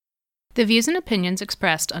The views and opinions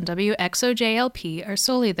expressed on WXOJLP are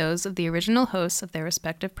solely those of the original hosts of their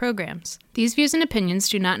respective programs. These views and opinions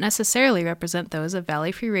do not necessarily represent those of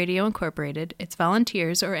Valley Free Radio Incorporated, its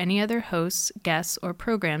volunteers, or any other hosts, guests, or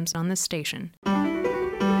programs on this station.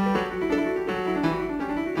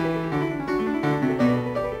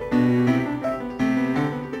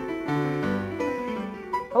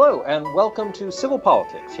 Hello, and welcome to Civil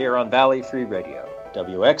Politics here on Valley Free Radio,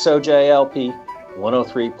 WXOJLP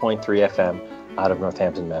 103.3 FM out of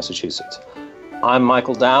Northampton, Massachusetts. I'm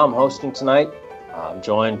Michael Dow. I'm hosting tonight. I'm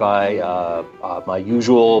joined by my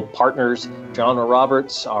usual partners, John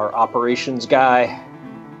Roberts, our operations guy,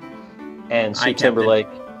 and Sue Timberlake.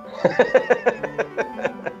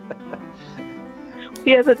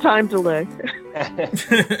 He has a time delay.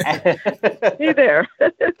 Hey there.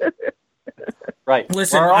 Right.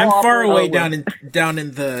 Listen, I'm far away down in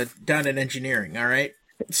engineering. All right,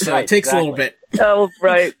 so right, it takes exactly. a little bit. Oh,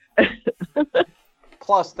 right.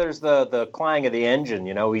 Plus, there's the clang of the engine.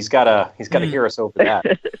 You know, he's gotta hear us over that.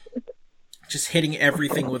 Just hitting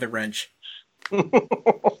everything with a wrench.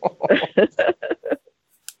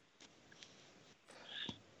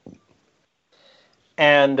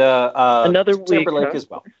 And another week, Timberlake as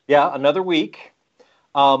well. Yeah, another week.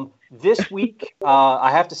 This week,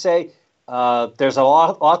 I have to say, there's a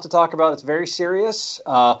lot to talk about. It's very serious.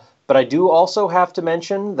 But I do also have to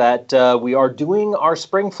mention that we are doing our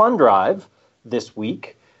spring fund drive this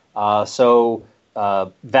week. So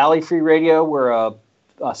Valley Free Radio, we're a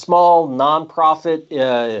small,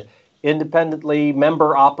 nonprofit, independently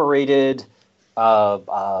member-operated,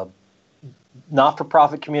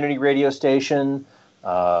 not-for-profit community radio station.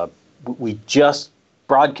 We just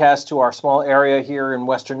broadcast to our small area here in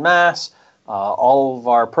Western Mass. All of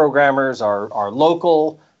our programmers are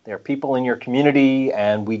local. They're people in your community,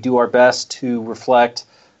 and we do our best to reflect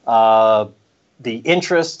the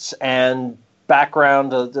interests and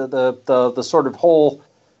background, the sort of whole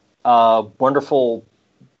wonderful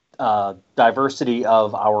diversity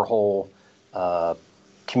of our whole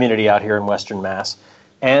community out here in Western Mass.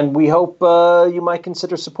 And we hope you might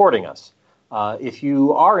consider supporting us. If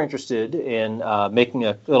you are interested in making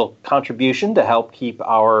a little contribution to help keep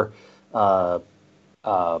our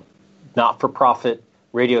not-for-profit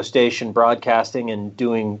radio station broadcasting and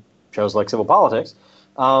doing shows like Civil Politics,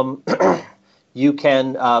 you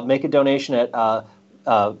can make a donation at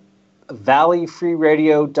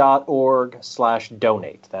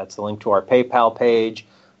valleyfreeradio.org/donate. That's the link to our PayPal page.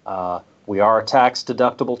 We are a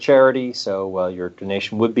tax-deductible charity, so your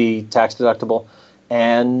donation would be tax-deductible.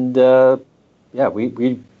 And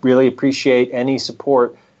we really appreciate any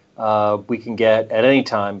support we can get at any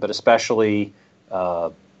time, but especially,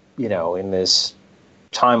 in this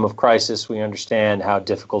time of crisis, we understand how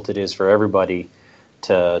difficult it is for everybody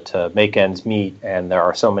to make ends meet, and there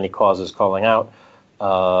are so many causes calling out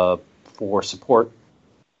for support.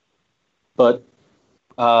 But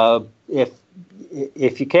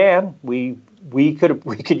if you can, we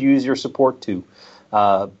could use your support too.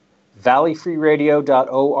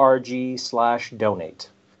 valleyfreeradio.org/donate.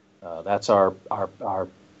 That's our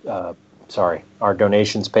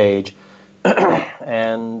donations page.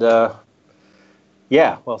 And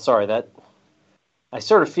that I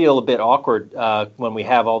sort of feel a bit awkward when we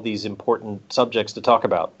have all these important subjects to talk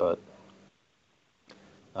about, but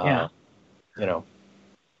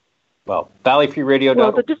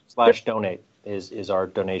valleyfreeradio.org/donate is our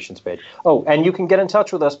donations page. Oh, and you can get in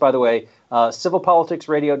touch with us, by the way.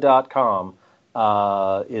 civilpoliticsradio.com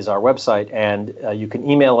is our website, and you can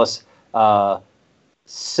email us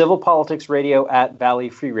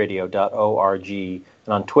civilpoliticsradio@valleyfreeradio.org,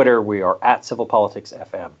 and on Twitter we are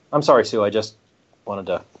 @civilpoliticsfm. I'm sorry, Sue, I just wanted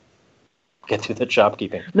to get through the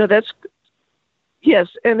shopkeeping. No, yes,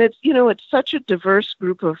 and it's such a diverse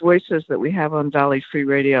group of voices that we have on Valley Free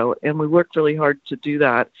Radio, and we work really hard to do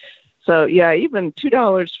that. So yeah, even $2,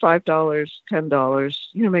 $5,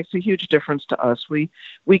 $10, makes a huge difference to us. We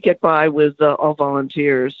get by with all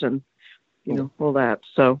volunteers and all that.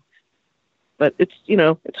 So, but it's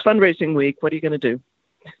it's fundraising week. What are you going to do?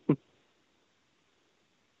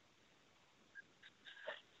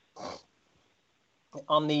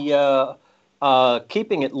 On the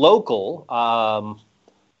keeping it local,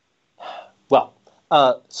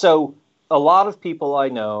 so a lot of people I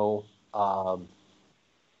know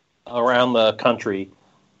around the country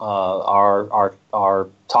are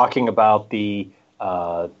talking about the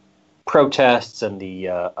protests and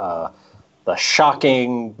the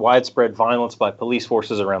shocking widespread violence by police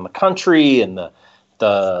forces around the country, and the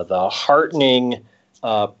heartening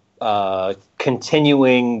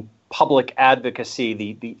continuing public advocacy,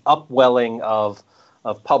 the upwelling of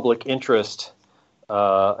public interest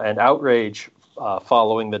and outrage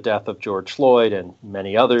following the death of George Floyd and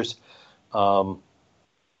many others. The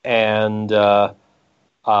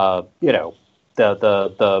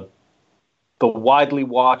widely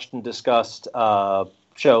watched and discussed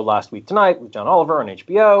show Last Week Tonight with John Oliver on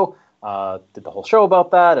HBO did the whole show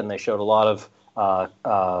about that, and they showed a lot of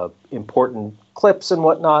important clips and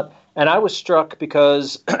whatnot. And I was struck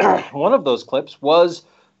because one of those clips was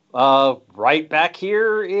right back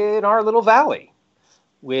here in our little valley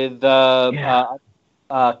with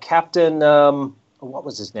Captain, what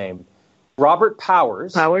was his name? Robert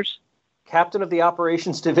Powers. Captain of the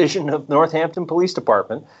Operations Division of Northampton Police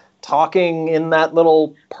Department, talking in that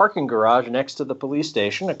little parking garage next to the police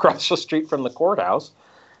station across the street from the courthouse.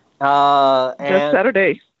 Just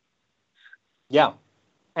Saturday. Yeah.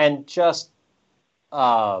 And just,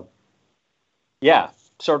 sort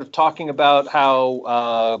of talking about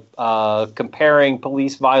how comparing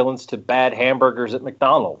police violence to bad hamburgers at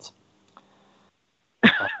McDonald's.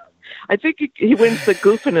 I think he wins the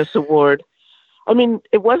Goofiness Award. I mean,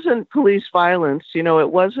 it wasn't police violence. You know, it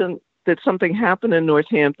wasn't that something happened in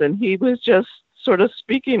Northampton. He was just sort of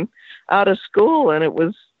speaking out of school, and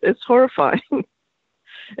it's horrifying.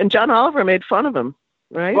 And John Oliver made fun of him,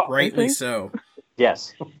 right? Well, rightly so.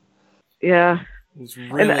 Yes. Yeah. It was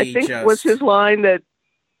really and I think was his line that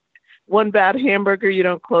one bad hamburger, you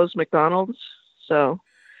don't close McDonald's. So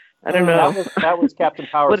I don't know. That was Captain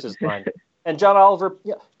Powers' line. And John Oliver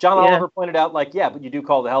pointed out, but you do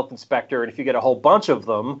call the health inspector, and if you get a whole bunch of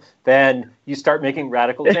them, then you start making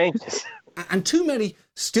radical changes. And too many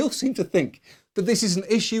still seem to think that this is an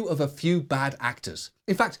issue of a few bad actors.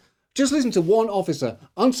 In fact, just listen to one officer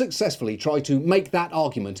unsuccessfully try to make that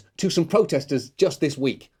argument to some protesters just this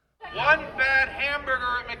week. One bad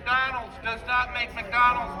hamburger at McDonald's does not make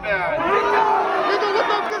McDonald's bad.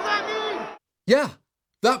 What does that mean? Yeah,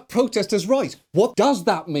 that protester's right. What does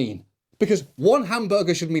that mean? Because one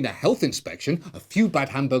hamburger should mean a health inspection, a few bad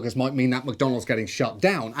hamburgers might mean that McDonald's getting shut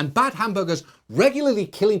down, and bad hamburgers regularly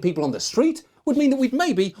killing people on the street would mean that we'd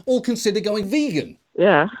maybe all consider going vegan.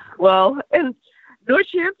 Yeah, well, and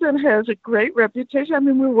Northampton has a great reputation. I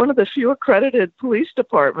mean, we're one of the few accredited police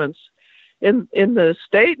departments in the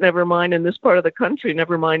state, never mind in this part of the country,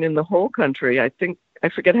 never mind in the whole country. I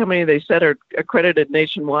forget how many they said are accredited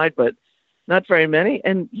nationwide, but not very many.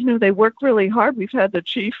 And, you know, they work really hard. We've had the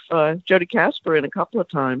chief, Jody Casper, in a couple of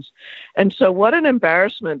times. And so what an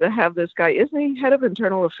embarrassment to have this guy. Isn't he head of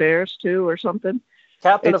internal affairs, too, or something?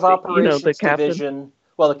 Captain of Operations Division.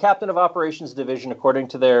 Well, the Captain of Operations Division, according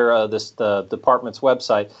to the department's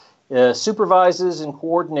website, supervises and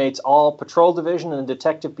coordinates all Patrol Division and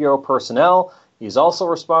Detective Bureau personnel. He's also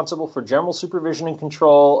responsible for general supervision and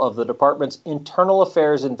control of the department's internal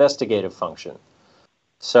affairs investigative function.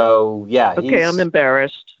 So, yeah. Okay, I'm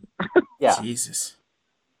embarrassed. Yeah. Jesus.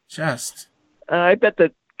 Just. I bet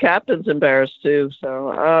the captain's embarrassed, too.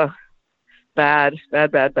 So, bad.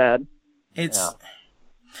 It's...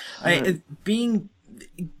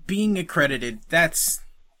 Being accredited, that's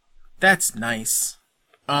nice.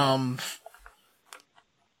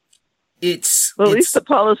 It's... Well, at least the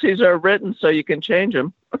policies are written so you can change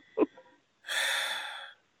them.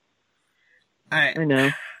 I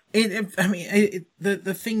know.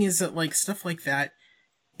 The thing is that, like, stuff like that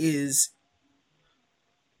is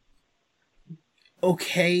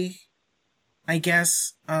okay, I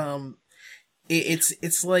guess.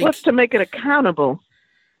 It's like... What's to make it accountable?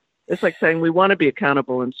 It's like saying we want to be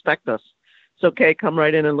accountable, inspect us. It's okay, come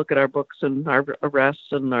right in and look at our books and our arrests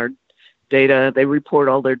and our data. They report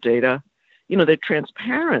all their data. You know, they're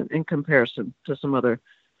transparent in comparison to some other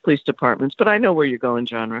police departments. But I know where you're going,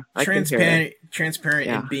 genre. Transparent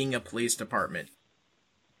in being a police department.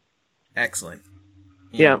 Excellent.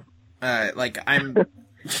 Yeah. I'm...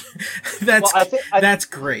 That's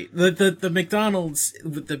great. The McDonald's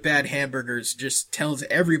with the bad hamburgers just tells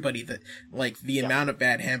everybody that, like, the amount of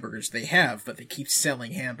bad hamburgers they have, but they keep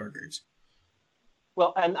selling hamburgers.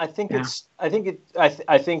 Well, and I think it's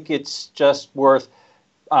just worth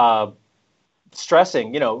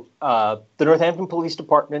stressing. You know, the Northampton Police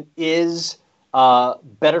Department is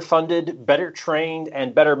better funded, better trained,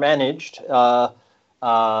 and better managed. It's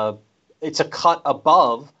a cut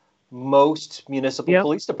above most municipal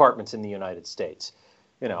police departments in the United States.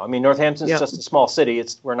 You know, I mean, Northampton's just a small city.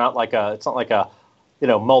 It's not like a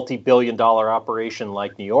multi-billion-dollar operation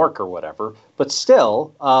like New York or whatever. But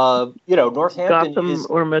still, Northampton Gotham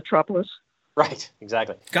or Metropolis. Right,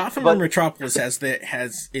 exactly. Gotham or Metropolis has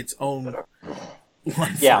its own law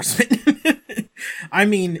enforcement. I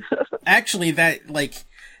mean,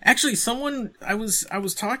 someone I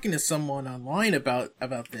was talking to someone online about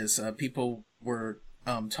this. People were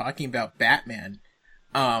talking about Batman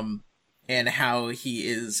and how he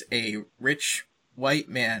is a rich white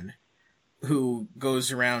man who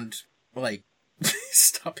goes around like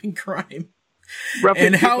stopping crime,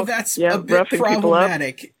 and how that's a bit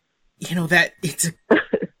problematic. You know, that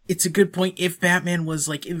it's a good point. If Batman was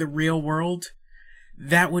like in the real world,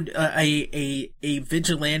 that would a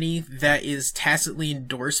vigilante that is tacitly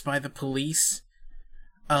endorsed by the police,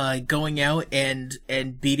 going out and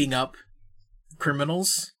beating up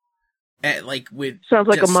criminals, sounds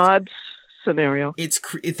like a mod scenario.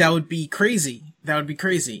 That would be crazy. That would be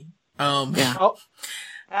crazy. Yeah. Oh,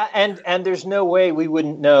 and there's no way we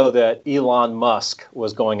wouldn't know that Elon Musk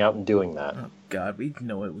was going out and doing that. Oh God, we'd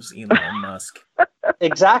know it was Elon Musk.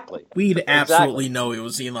 Exactly. We'd absolutely know it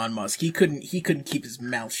was Elon Musk. He couldn't keep his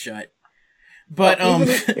mouth shut. But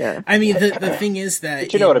yeah. I mean, the thing is that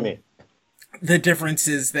but you know what I mean. The difference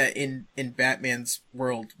is that in Batman's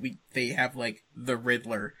world, they have like the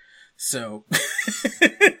Riddler, so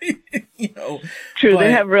you know. True,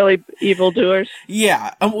 they have really evildoers.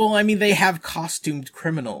 Yeah, well, I mean, they have costumed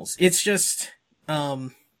criminals. It's just,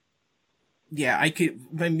 yeah, I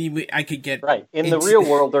could get right in the real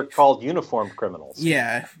world. They're called uniformed criminals.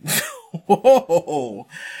 Yeah. Whoa.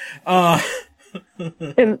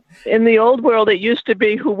 In the old world, it used to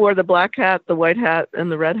be who wore the black hat, the white hat, and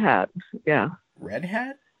the red hat. Yeah. Red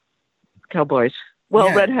hat? Cowboys. Well,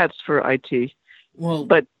 Yeah. red hats for IT. Well,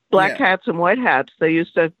 But black yeah. hats and white hats, they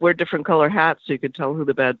used to wear different color hats so you could tell who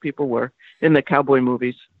the bad people were in the cowboy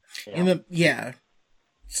movies. Yeah.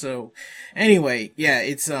 So, anyway, yeah,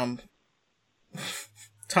 it's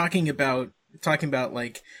talking about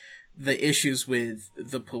like the issues with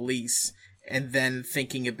the police, and then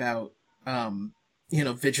thinking about you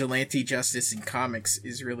know, vigilante justice in comics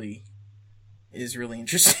is really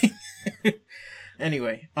interesting.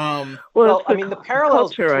 Anyway, well, I mean, the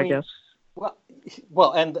parallels culture, between, I guess.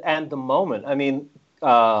 Well, and the moment. I mean,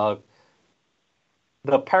 the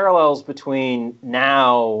parallels between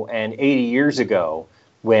now and 80 years ago,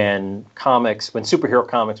 when superhero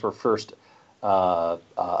comics were first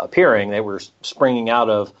appearing, they were springing out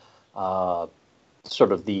of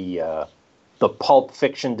sort of the pulp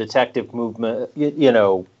fiction detective movement, you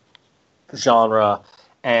know, genre,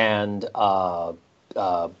 and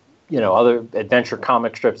you know, other adventure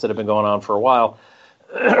comic strips that have been going on for a while,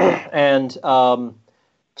 and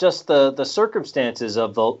just the circumstances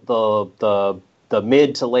of the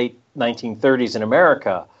mid to late 1930s in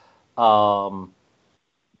America.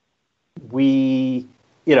 We,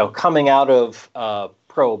 you know, coming out of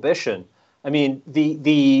Prohibition. I mean,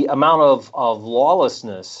 the amount of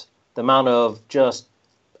lawlessness, the amount of just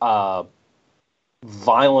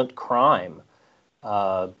violent crime.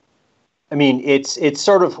 I mean, it's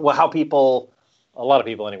sort of how people, a lot of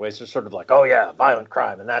people anyways, are sort of like, oh yeah, violent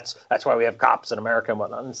crime, and that's why we have cops in America and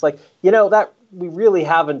whatnot. And it's like, you know, that we really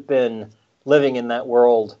haven't been living in that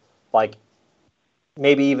world, like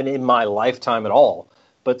maybe even in my lifetime at all.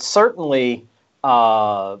 But certainly,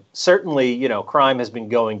 you know, crime has been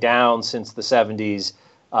going down since the 70s.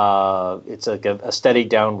 It's like a steady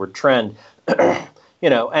downward trend, you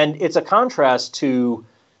know, and it's a contrast to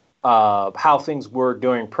how things were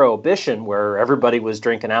during Prohibition, where everybody was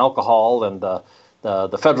drinking alcohol, and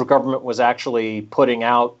the federal government was actually putting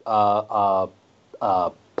out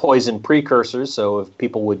poison precursors, so if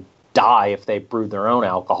people would die if they brewed their own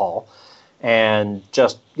alcohol, and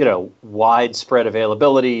just, you know, widespread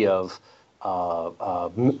availability of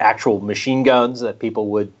actual machine guns that people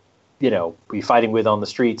would, you know, be fighting with on the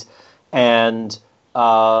streets, and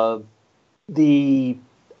that's the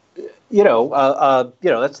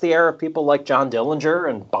era of people like John Dillinger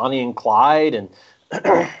and Bonnie and Clyde, and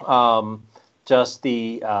just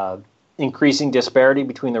the increasing disparity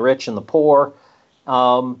between the rich and the poor,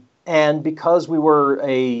 and because we were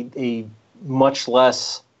a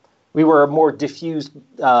more diffused,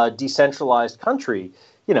 decentralized country.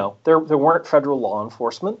 You know, there weren't federal law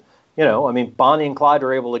enforcement. You know, I mean, Bonnie and Clyde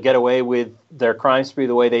were able to get away with their crime spree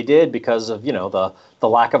the way they did because of, you know, the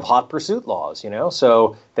lack of hot pursuit laws. You know,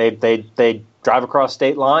 so they drive across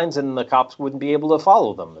state lines and the cops wouldn't be able to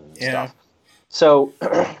follow them and stuff. So,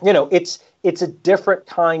 you know, it's a different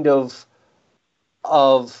kind of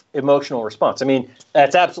emotional response. I mean,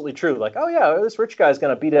 that's absolutely true. Like, oh yeah, this rich guy's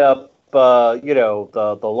going to beat up, you know,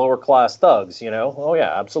 the lower class thugs. You know, oh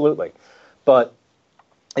yeah, absolutely. But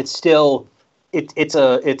it's still. It's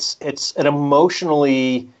an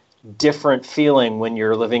emotionally different feeling when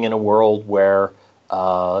you're living in a world where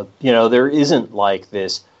you know, there isn't like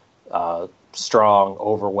this strong,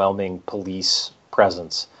 overwhelming police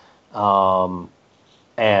presence, and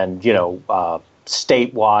you know,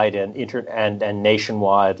 statewide and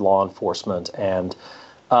nationwide law enforcement, and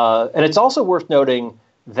it's also worth noting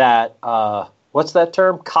that, what's that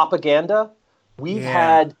term? Propaganda. We've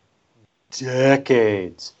had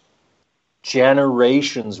decades,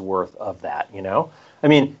 generations worth of that, you know? I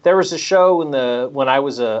mean, there was a show when I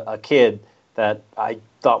was a kid that I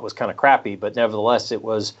thought was kind of crappy, but nevertheless it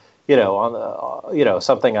was,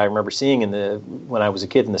 something I remember seeing when I was a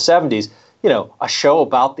kid in the 70s, a show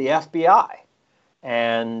about the FBI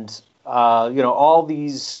and, all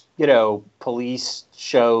these, police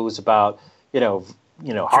shows about,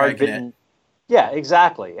 hard-bitten. Yeah,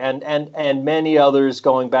 exactly. And many others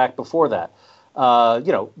going back before that,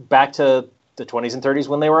 back to the 20s and 30s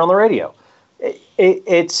when they were on the radio.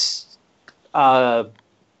 It's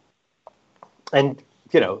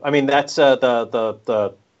that's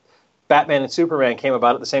the Batman and Superman came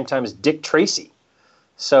about at the same time as Dick Tracy.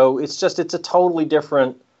 So it's a totally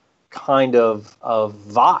different kind of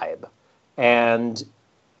vibe. And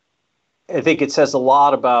I think it says a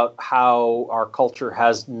lot about how our culture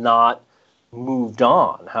has not moved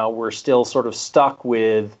on, how we're still sort of stuck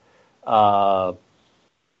with, our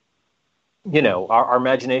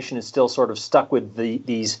imagination is still sort of stuck with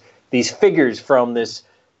these figures from this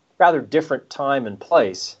rather different time and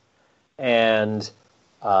place, and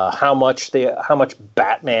how much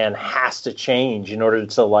Batman has to change in order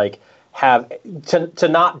to to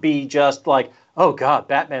not be just like, oh God,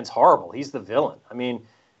 Batman's horrible, he's the villain. I mean,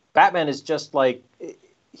 Batman is just like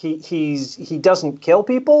he doesn't kill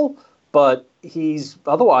people, but he's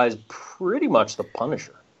otherwise pretty much the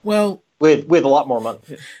Punisher. Well, with a lot more money.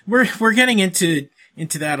 We're getting into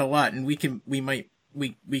that a lot, and we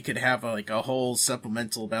could have a whole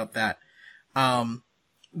supplemental about that.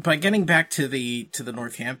 But getting back to the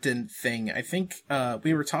Northampton thing, I think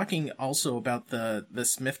we were talking also about the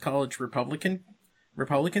Smith College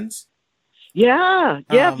Republicans. Yeah,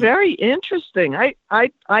 very interesting.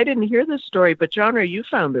 I didn't hear this story, but Genre, you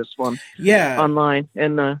found this one. Online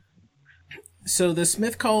and So the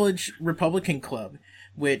Smith College Republican Club,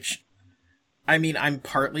 which, I mean, I'm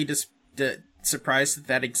partly just surprised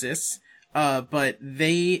that exists, but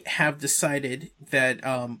they have decided that,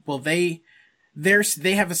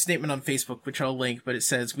 they have a statement on Facebook, which I'll link, but it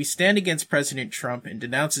says, "We stand against President Trump and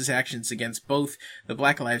denounce his actions against both the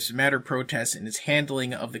Black Lives Matter protests and his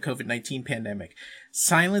handling of the COVID-19 pandemic.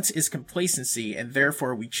 Silence is complacency, and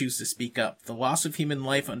therefore we choose to speak up. The loss of human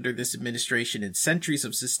life under this administration and centuries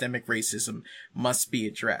of systemic racism must be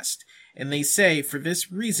addressed." And they say, for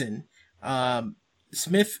this reason,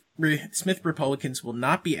 Smith Republicans will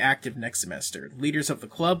not be active next semester. Leaders of the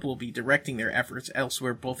club will be directing their efforts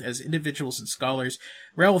elsewhere, both as individuals and scholars.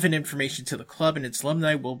 Relevant information to the club and its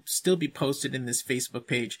alumni will still be posted in this Facebook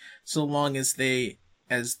page, so long those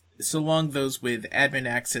with admin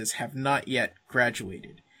access have not yet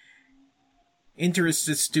graduated.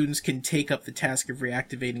 Interested students can take up the task of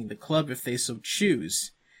reactivating the club if they so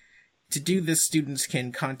choose. To do this, students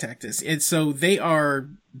can contact us. And so they are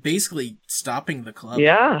basically stopping the club.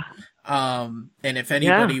 Yeah. And if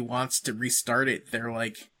anybody wants to restart it, they're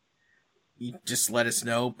like, you just let us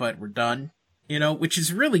know, but we're done. Which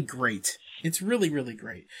is really great. It's really, really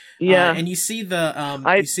great. Yeah. And you see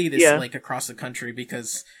you see this across the country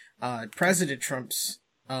because President Trump's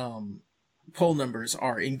poll numbers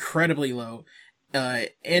are incredibly low.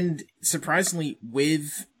 And surprisingly,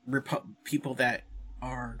 with people that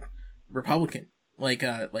are Republican,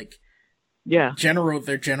 their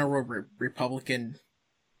general Republican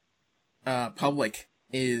public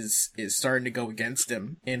is starting to go against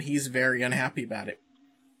him, and he's very unhappy about it.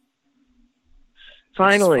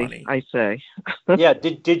 Finally, I say. Yeah,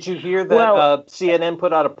 did you hear that CNN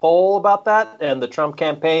put out a poll about that, and the Trump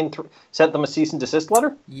campaign sent them a cease and desist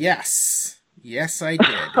letter? Yes, I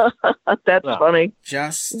did. That's funny.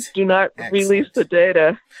 Just do not release the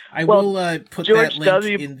data. I will put George that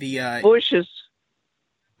link in the Bush's.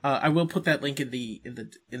 I will put that link in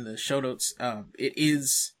the show notes. It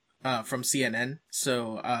is from CNN,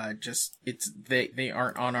 so they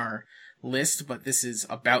aren't on our list, but this is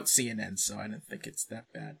about CNN, so I don't think it's that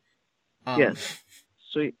bad. Yes,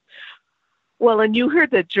 sweet. Well, and you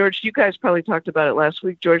heard that you guys probably talked about it last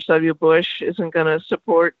week. George W. Bush isn't going to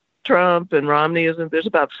support Trump, and Romney isn't. There's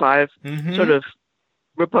about 5 sort of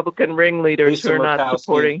Republican ringleaders who are not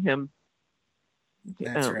supporting him.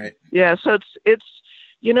 That's right. Yeah, so it's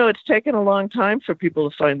taken a long time for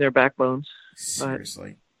people to find their backbones.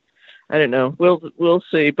 Seriously. I don't know. We'll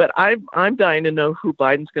see. But I'm dying to know who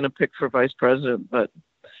Biden's going to pick for vice president. But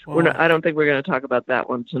I don't think we're going to talk about that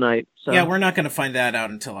one tonight. So. Yeah, we're not going to find that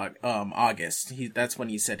out until August. That's when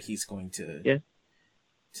he said he's going to. Yeah.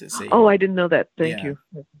 To say. Oh, I didn't know that. Thank you.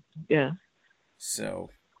 Yeah. So.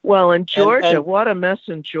 Well, in Georgia, what a mess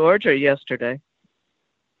in Georgia yesterday.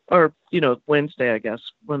 or Wednesday, I guess,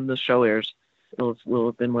 when the show airs. Will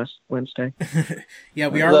have been Wednesday. Yeah,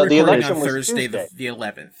 we are recording on Thursday, the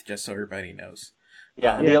 11th, just so everybody knows.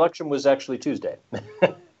 Yeah, the election was actually Tuesday.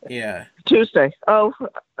 Yeah. Tuesday. Oh,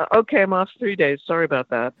 okay. I'm off 3 days. Sorry about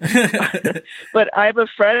that. But I have a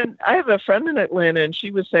friend in Atlanta, and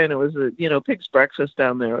she was saying it was a pig's breakfast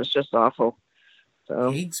down there. It was just awful.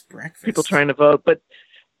 So pig's breakfast. People trying to vote, but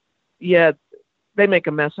yeah, they make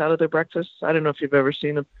a mess out of their breakfasts. I don't know if you've ever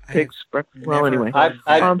seen a pig's breakfast. Well, anyway,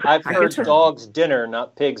 I've heard dog's dinner,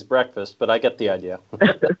 not pig's breakfast, but I get the idea.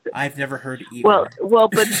 I've never heard either. Well,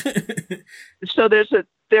 but so there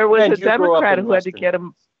was a Democrat who had to get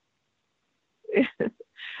him.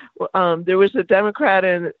 There was a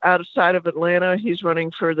Democrat outside of Atlanta. He's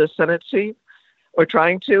running for the Senate seat, or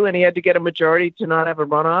trying to, and he had to get a majority to not have a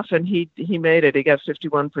runoff, and he made it. He got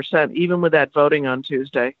 51%, even with that voting on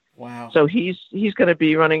Tuesday. Wow! So he's going to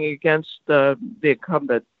be running against the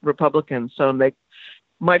incumbent Republican. So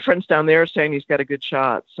my friends down there are saying he's got a good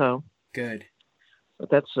shot. So good. But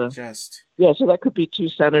that's So that could be two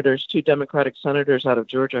Democratic senators out of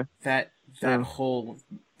Georgia. That whole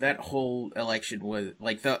election was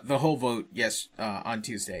like the whole vote. Yes, on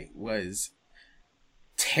Tuesday was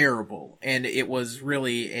terrible, and it was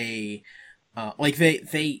really a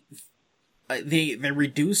they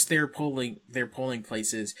reduced their polling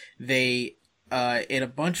places. They in a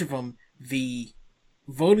bunch of them, the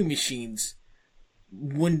voting machines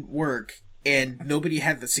wouldn't work, and nobody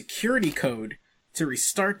had the security code to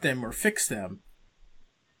restart them or fix them.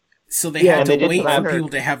 So they had to wait for people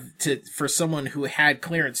for someone who had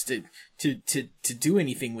clearance to do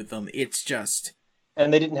anything with them. It's just.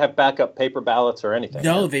 And they didn't have backup paper ballots or anything.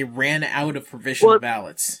 No, they ran out of provisional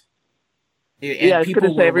ballots. And I was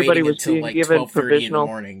people were everybody was until like 12:30 in the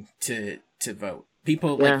morning to vote.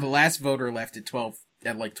 People like the last voter left at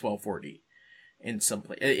 12:40 in some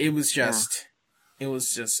place. It was just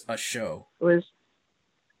a show. It was.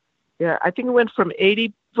 Yeah, I think it went from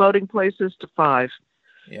 80 voting places to 5.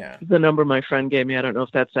 Yeah. The number my friend gave me, I don't know if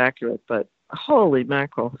that's accurate, but holy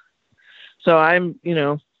mackerel. So I'm,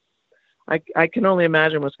 I can only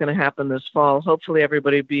imagine what's going to happen this fall. Hopefully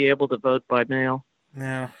everybody will be able to vote by mail.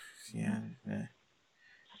 No. Yeah.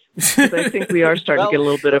 I think we are starting to get a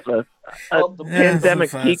little bit of a pandemic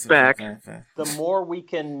peak back. The more we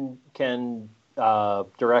can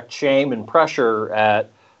direct shame and pressure at,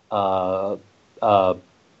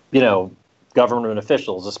 government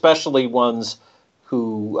officials, especially ones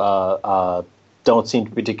who don't seem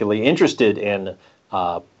to be particularly interested in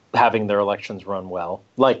having their elections run well,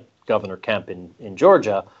 like Governor Kemp in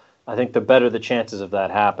Georgia, I think the better the chances of that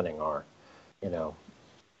happening are.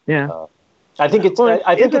 Yeah. I think it's.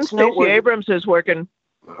 I think it's Stacey Abrams is working.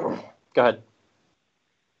 Go ahead.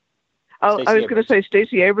 I was going to say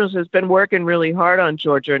Stacey Abrams has been working really hard on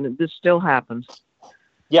Georgia, and this still happens.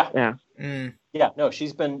 Yeah. Yeah. Mm. Yeah. No,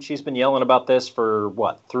 she's been yelling about this for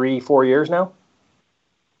what, 3-4 years now.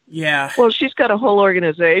 Yeah. Well, she's got a whole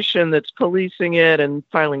organization that's policing it and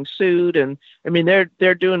filing suit, and I mean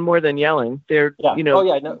they're doing more than yelling. They're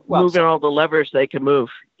moving all the levers they can move.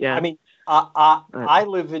 Yeah. I mean, I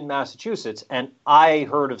live in Massachusetts, and I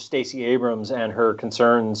heard of Stacey Abrams and her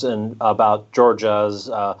concerns about Georgia's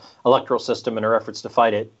electoral system and her efforts to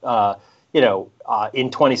fight it. In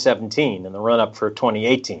 2017, in the run-up for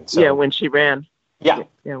 2018. So, when she ran. Yeah.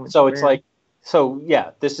 So it's like,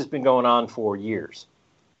 this has been going on for years.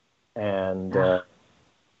 And,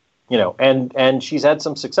 and she's had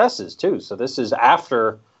some successes too. So this is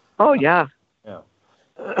after. Oh, yeah.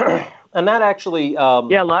 And that actually.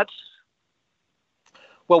 Lots.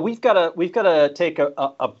 Well, we've got to take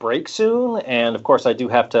a break soon. And of course, I do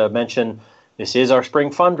have to mention this is our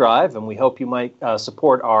spring fund drive, and we hope you might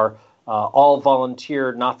support our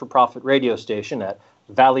all-volunteer not-for-profit radio station at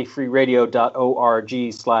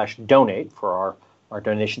valleyfreeradio.org/donate for our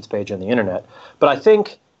donations page on the internet. But I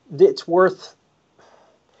think it's worth,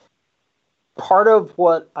 part of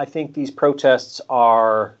what I think these protests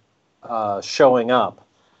are showing up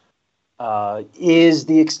is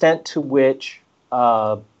the extent to which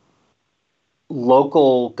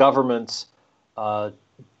local governments, local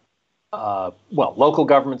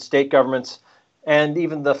governments, state governments, and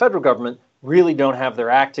even the federal government really don't have their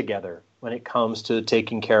act together when it comes to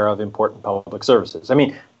taking care of important public services. I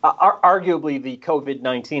mean, arguably the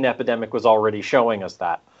COVID-19 epidemic was already showing us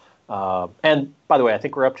that. And by the way, I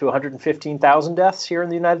think we're up to 115,000 deaths here in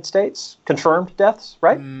the United States, confirmed deaths,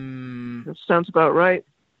 right? That sounds about right.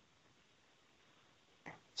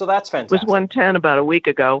 So that's fantastic. It was 110 about a week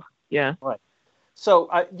ago. Yeah. Right. So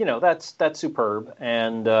that's superb,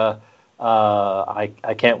 and I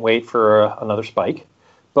can't wait for another spike.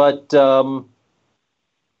 But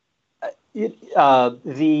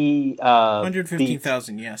The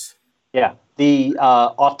 115,000, yes. Yeah, the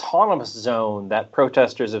autonomous zone that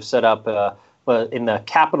protesters have set up in the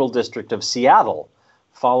capital district of Seattle,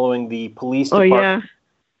 following the police department.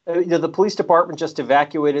 Oh yeah. The police department just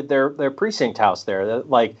evacuated their precinct house there.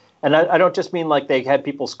 And I don't just mean like they had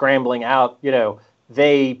people scrambling out.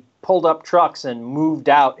 They pulled up trucks and moved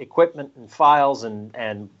out equipment and files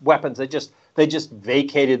and weapons. They just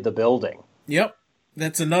vacated the building. Yep,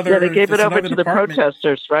 that's another. Yeah, they gave it over to the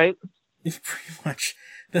protesters, right? Pretty much.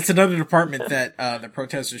 That's another department that the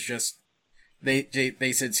protesters just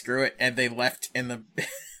they said screw it, and they left in the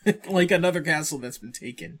like another castle that's been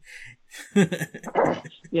taken.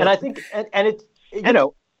 And I think and it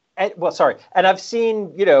and I've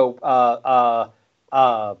seen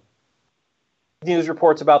news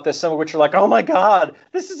reports about this, some of which are like, oh my God,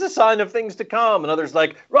 this is a sign of things to come, and others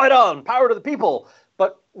like, right on, power to the people.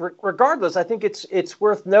 But regardless, I think it's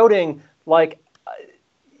worth noting, like,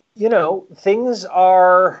 things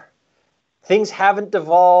haven't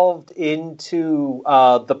devolved into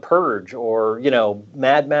The Purge or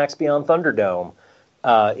Mad Max Beyond Thunderdome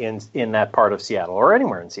in that part of Seattle, or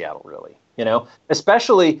anywhere in Seattle, really.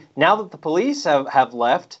 Especially now that the police have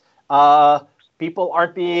left. People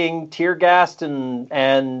aren't being tear gassed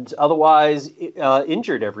and otherwise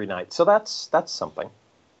injured every night. So that's something.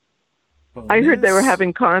 I heard they were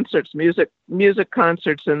having concerts, music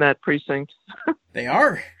concerts in that precinct. They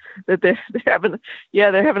are. That they're having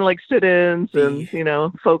like sit-ins and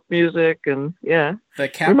folk music and yeah. The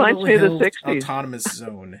Capitol Hill Autonomous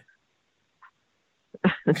Zone.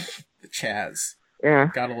 The Chaz. Yeah.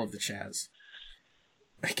 Gotta love the Chaz,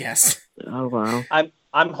 I guess. Oh wow.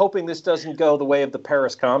 I'm hoping this doesn't go the way of the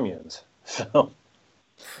Paris communes. So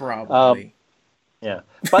probably. Yeah.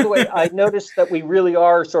 By the way, I noticed that we really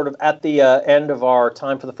are sort of at the end of our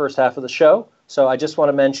time for the first half of the show. So I just want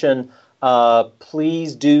to mention,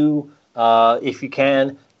 please do, if you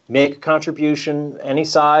can, make a contribution, any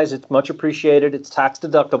size. It's much appreciated. It's tax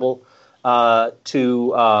deductible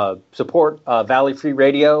to support Valley Free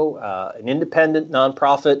Radio, an independent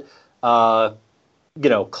nonprofit,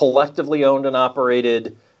 collectively owned and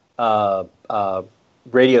operated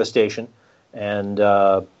radio station. And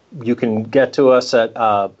you can get to us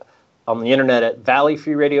on the internet at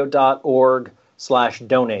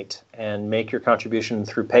valleyfreeradio.org/donate and make your contribution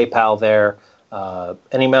through PayPal there.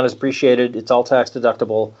 Any amount is appreciated. It's all tax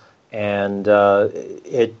deductible, and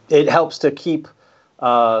it helps to keep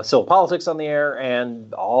Civil Politics on the air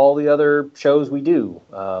and all the other shows we do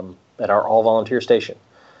at our all volunteer station.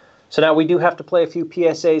 So now we do have to play a few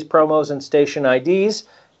PSAs, promos, and station IDs,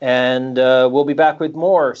 and we'll be back with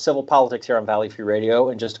more Civil Politics here on Valley Free Radio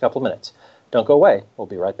in just a couple of minutes. Don't go away. We'll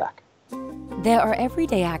be right back. There are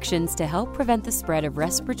everyday actions to help prevent the spread of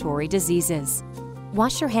respiratory diseases.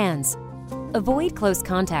 Wash your hands. Avoid close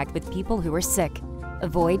contact with people who are sick.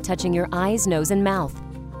 Avoid touching your eyes, nose, and mouth.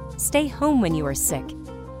 Stay home when you are sick.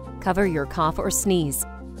 Cover your cough or sneeze.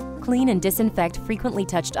 Clean and disinfect frequently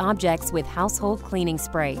touched objects with household cleaning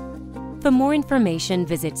spray. For more information,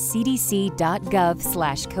 visit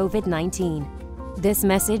cdc.gov/COVID-19. This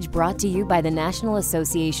message brought to you by the National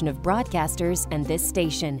Association of Broadcasters and this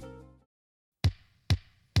station.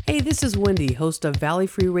 Hey, this is Wendy, host of Valley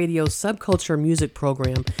Free Radio's Subculture Music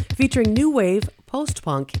Program, featuring new wave,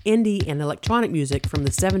 post-punk, indie, and electronic music from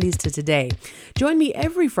the 70s to today. Join me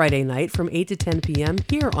every Friday night from 8 to 10 p.m.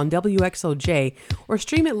 here on WXOJ, or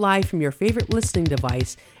stream it live from your favorite listening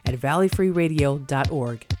device at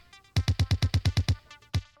valleyfreeradio.org.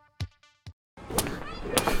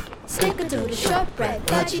 Snickerdoodle shortbread,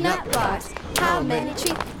 fudgy nut bars. How many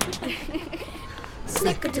treats?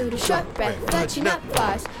 Snickerdoodle shortbread, fudgy nut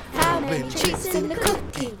bars. How many treats in the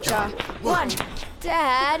cookie jar? One.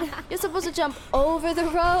 Dad, you're supposed to jump over the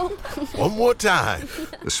rope. One more time.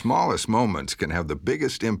 The smallest moments can have the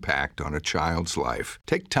biggest impact on a child's life.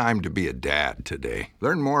 Take time to be a dad today.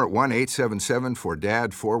 Learn more at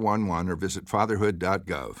 1-877-4DAD-411 or visit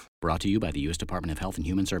fatherhood.gov. Brought to you by the U.S. Department of Health and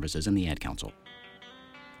Human Services and the Ad Council.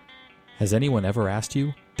 Has anyone ever asked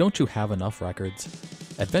you, don't you have enough records?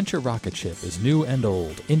 Adventure Rocket Ship is new and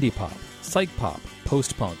old, indie pop, psych pop,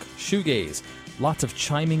 post-punk, shoegaze, lots of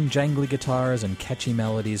chiming, jangly guitars and catchy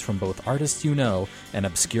melodies from both artists you know and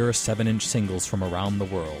obscure 7-inch singles from around the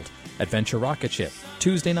world. Adventure Rocket Ship,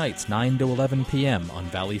 Tuesday nights 9 to 11 p.m. on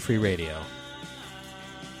Valley Free Radio.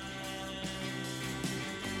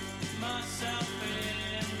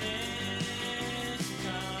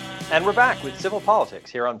 And we're back with Civil Politics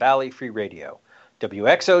here on Valley Free Radio.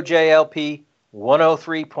 WXOJLP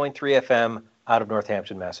 103.3 FM out of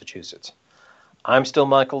Northampton, Massachusetts. I'm still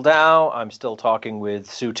Michael Dow. I'm still talking with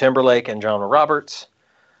Sue Timberlake and John Roberts.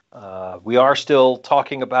 We are still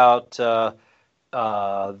talking about the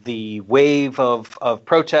wave of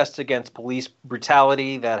protests against police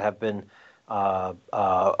brutality that have been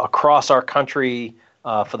across our country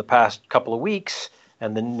for the past couple of weeks,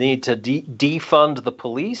 and the need to defund the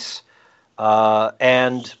police.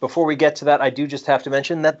 And before we get to that, I do just have to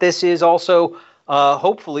mention that this is also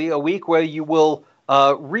hopefully a week where you will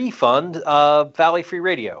refund Valley Free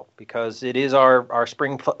Radio, because it is our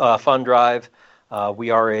spring fund drive. We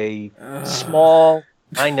are a small.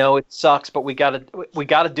 I know it sucks, but we gotta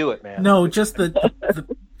do it, man. No, just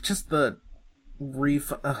the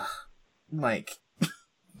refund, Mike.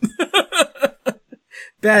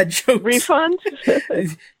 Bad jokes. Refund?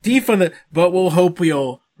 Defund it, but we'll hope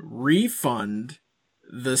we'll refund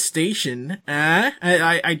the station.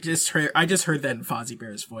 I just heard that in Fozzie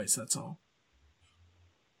Bear's voice. That's all.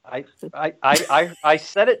 I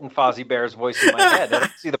said it in Fozzie Bear's voice in my head. I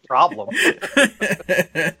don't see the problem.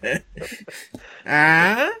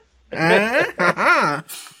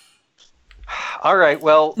 All right.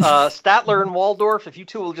 Well, Statler and Waldorf, if you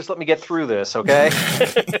two will just let me get through this, okay?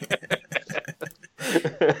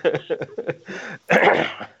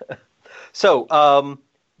 So,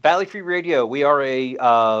 Valley Free Radio, we are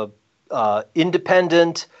a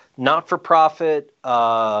independent, not-for-profit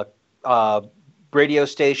radio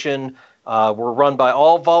station. We're run by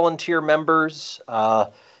all volunteer members.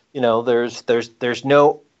 There's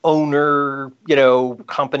no owner,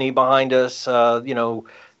 company behind us.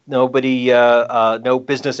 Nobody, no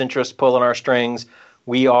business interest pulling our strings.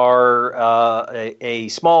 We are a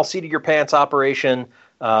small seat-of-your-pants operation.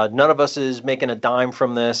 None of us is making a dime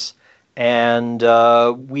from this, and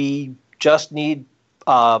we just need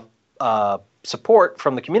support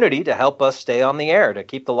from the community to help us stay on the air, to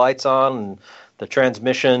keep the lights on and the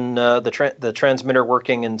transmission, the transmitter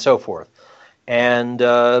working, and so forth. And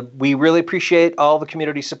we really appreciate all the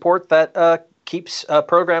community support that keeps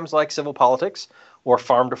programs like Civil Politics, or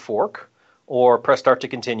Farm to Fork, or Press Start to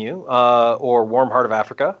Continue, or Warm Heart of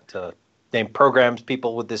Africa, to name programs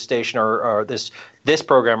people with this station or this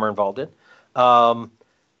program are involved in.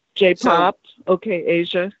 J-pop, OK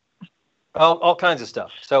Asia. All kinds of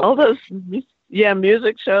stuff. So all those,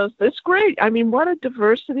 music shows. That's great. I mean, what a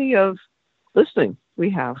diversity of listening we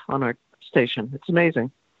have on our station. It's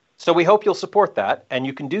amazing. So we hope you'll support that, and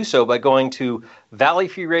you can do so by going to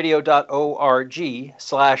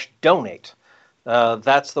valleyfreeradio.org/donate.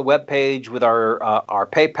 That's the webpage with our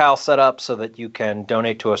PayPal set up so that you can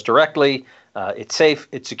donate to us directly. It's safe,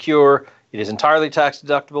 it's secure, it is entirely tax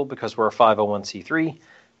deductible because we're a 501c3,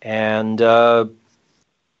 and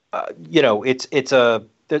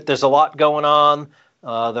there's a lot going on.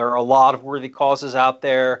 There are a lot of worthy causes out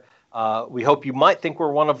there. We hope you might think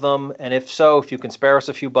we're one of them, and if so, if you can spare us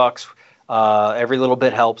a few bucks, every little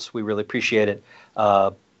bit helps. We really appreciate it.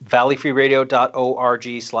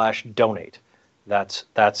 valleyfreeradio.org/donate.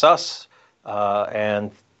 That's us,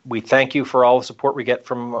 and we thank you for all the support we get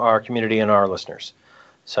from our community and our listeners.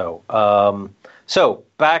 So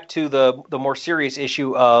back to the more serious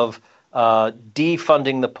issue of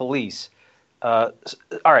defunding the police. All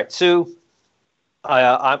right, Sue,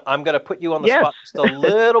 I'm going to put you on the spot just a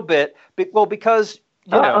little bit. Because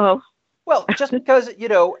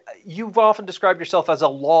you've often described yourself as a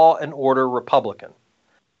law and order Republican,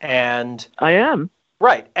 and I am.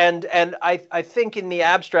 Right. And I think in the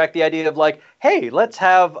abstract, the idea of like, hey, let's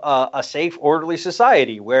have a safe, orderly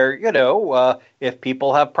society where, if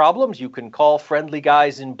people have problems, you can call friendly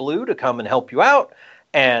guys in blue to come and help you out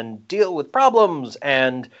and deal with problems.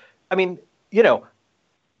 And I mean, in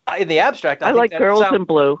the abstract, I think like girls in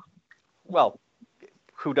blue. Well,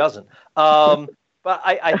 who doesn't? But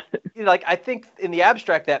I think in the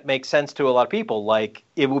abstract, that makes sense to a lot of people. Like,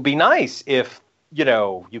 it would be nice if,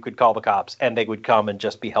 you could call the cops and they would come and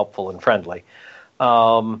just be helpful and friendly.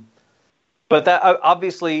 But that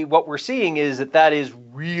obviously what we're seeing is that is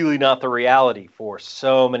really not the reality for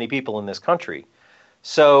so many people in this country.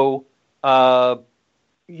 So, as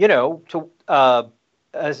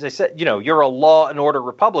I said, you're a law and order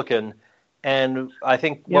Republican. And I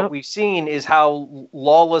think what we've seen is how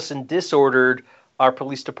lawless and disordered our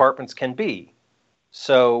police departments can be.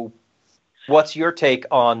 So what's your take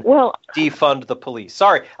on defund the police?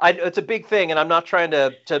 Sorry, it's a big thing, and I'm not trying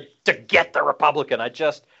to get the Republican. I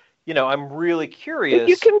just, I'm really curious. If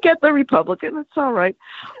you can get the Republican, it's all right.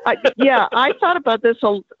 I've thought about this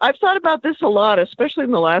a lot, especially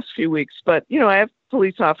in the last few weeks. But, I have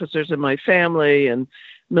police officers in my family and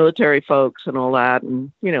military folks and all that,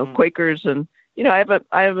 and, Quakers, and, I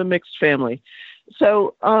have a mixed family.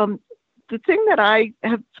 So, the thing that I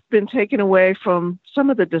have been taken away from some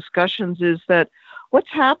of the discussions is that what's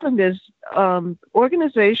happened is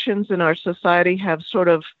organizations in our society have sort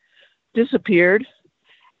of disappeared,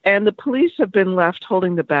 and the police have been left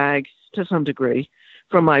holding the bag to some degree,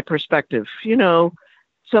 from my perspective. You know,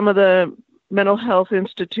 some of the mental health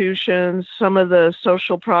institutions, some of the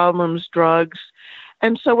social problems, drugs.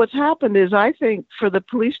 And so what's happened is, I think for the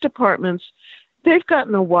police departments, they've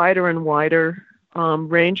gotten a wider and wider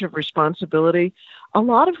range of responsibility, a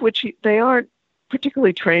lot of which they aren't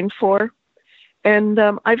particularly trained for. And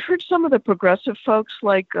I've heard some of the progressive folks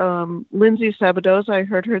like Lindsay Sabadoza, I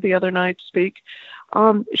heard her the other night speak.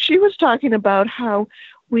 She was talking about how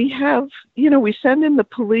we have, we send in the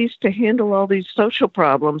police to handle all these social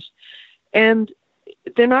problems, and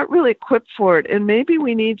they're not really equipped for it. And maybe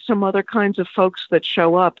we need some other kinds of folks that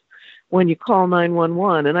show up when you call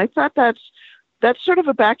 911. And I thought that's sort of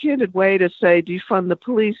a backhanded way to say defund the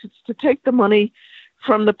police. It's to take the money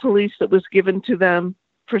from the police that was given to them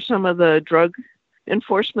for some of the drug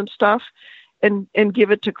enforcement stuff and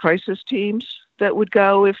give it to crisis teams that would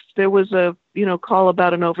go if there was a, call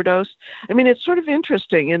about an overdose. I mean, it's sort of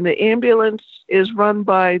interesting. And the ambulance is run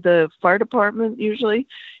by the fire department, usually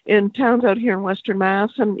in towns out here in Western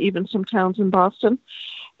Mass and even some towns in Boston.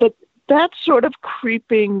 But that sort of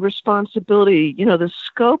creeping responsibility, the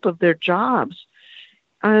scope of their jobs,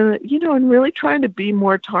 and really trying to be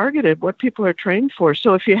more targeted, what people are trained for.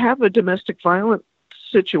 So if you have a domestic violence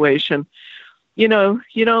situation, you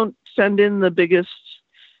don't send in the biggest,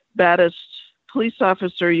 baddest police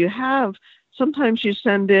officer you have. Sometimes you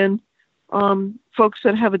send in folks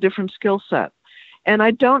that have a different skill set. And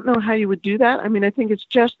I don't know how you would do that. I mean, I think it's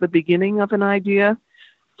just the beginning of an idea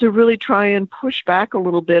to really try and push back a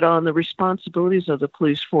little bit on the responsibilities of the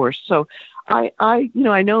police force. So I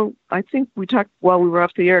think we talked while we were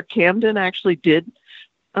off the air, Camden actually did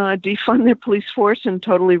defund their police force and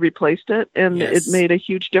totally replaced it. And It made a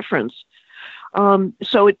huge difference.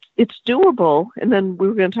 So it's doable. And then we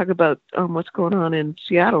were going to talk about what's going on in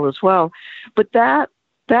Seattle as well. But that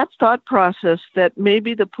thought process that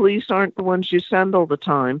maybe the police aren't the ones you send all the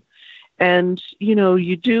time. And,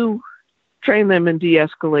 you do train them in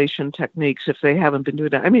de-escalation techniques if they haven't been doing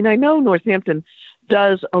that. I mean, I know Northampton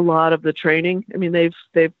does a lot of the training. I mean, they've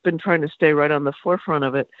been trying to stay right on the forefront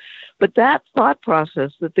of it. But that thought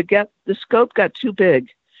process that the scope got too big.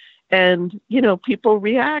 And, people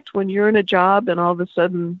react when you're in a job and all of a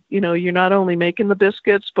sudden, you're not only making the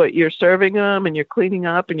biscuits, but you're serving them and you're cleaning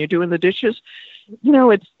up and you're doing the dishes.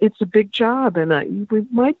 It's a big job, and we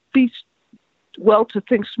might be well to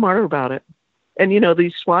think smarter about it. And,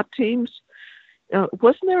 these SWAT teams,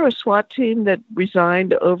 wasn't there a SWAT team that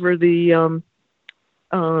resigned over there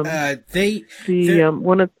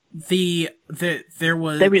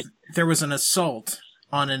was an assault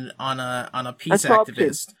on a peace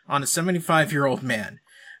activist, on a 75-year-old man.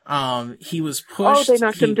 He was pushed. Oh, they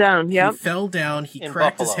knocked him down. Yeah, he fell down. He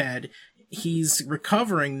cracked his head. He's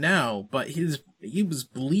recovering now, but he was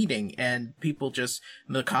bleeding, and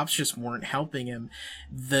the cops just weren't helping him.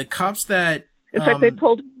 The cops that in fact they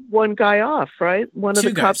pulled one guy off, right? One of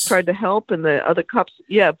the cops tried to help, and the other cops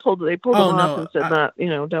pulled him off and said,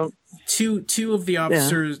 don't. Two of the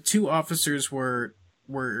officers, two officers were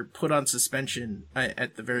put on suspension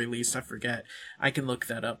at the very least. I forget. I can look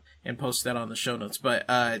that up and post that on the show notes. But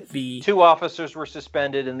the 2 officers were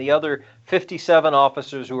suspended, and the other 57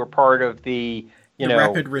 officers who were part of the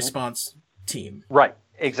rapid response team. Right.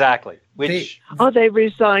 Exactly. They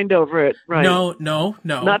resigned over it. Right. No.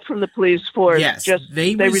 Not from the police force. Yes. Just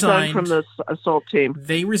they resigned from the assault team.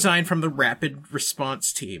 They resigned from the rapid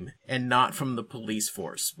response team and not from the police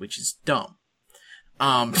force, which is dumb.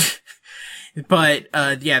 But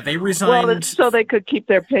they resigned. Well, so they could keep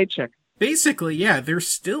their paycheck. Basically, yeah, they're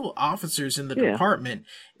still officers in the department.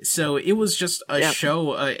 So it was just a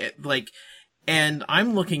show, and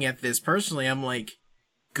I'm looking at this personally. I'm like,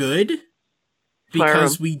 good,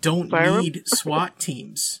 because we don't need SWAT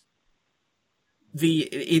teams. I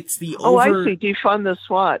see. Defund the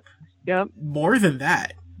SWAT. Yep. More than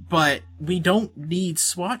that, but we don't need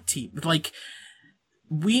SWAT teams. Like,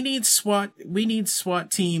 we need SWAT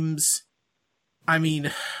teams. I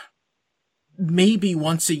mean, maybe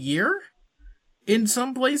once a year in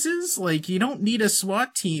some places. Like, you don't need a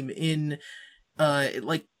SWAT team in,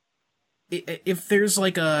 if there's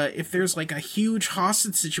like a huge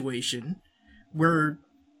hostage situation where,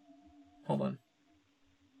 hold on.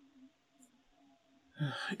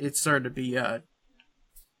 It's starting to be,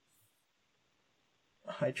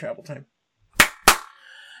 high travel time.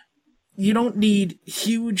 You don't need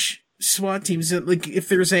huge SWAT teams. Like, if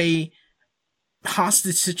there's a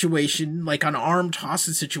hostage situation, like an armed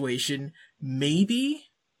hostage situation, maybe,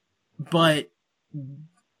 but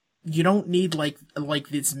like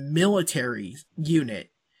this military unit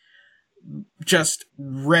just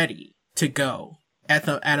ready to go at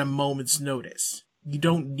a moment's notice. You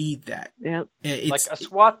don't need that. Yeah, like a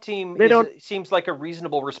SWAT team seems like a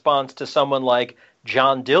reasonable response to someone like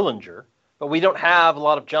John Dillinger, but we don't have a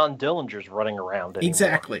lot of John Dillingers running around anymore.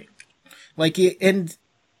 Exactly. And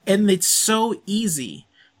it's so easy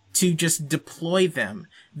to just deploy them.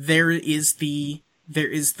 There is the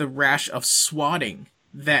rash of swatting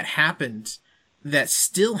that happened, that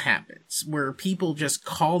still happens, where people just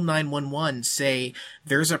call 911, say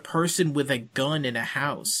there's a person with a gun in a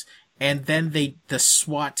house, and then the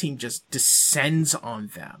SWAT team just descends on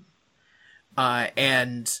them,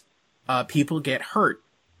 and people get hurt,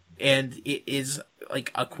 and it is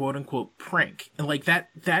like a quote unquote prank, and like that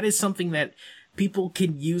is something that people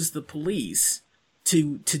can use the police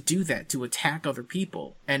to do that, to attack other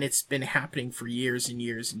people. And it's been happening for years and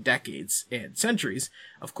years and decades and centuries,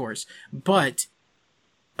 of course. But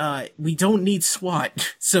we don't need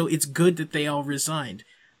SWAT, so it's good that they all resigned.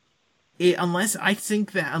 Unless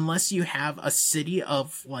you have a city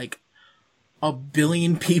of like 1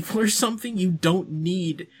 billion people or something, you don't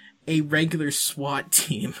need a regular SWAT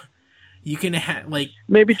team. You can have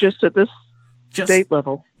maybe just at this state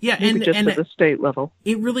level. Yeah, maybe just at the state level.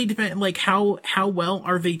 It really depends. Like how well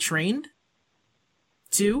are they trained?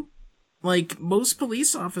 Too, like most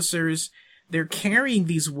police officers, they're carrying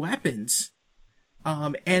these weapons,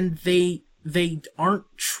 and they aren't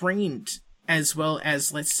trained as well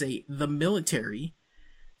as, let's say, the military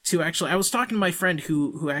to actually. I was talking to my friend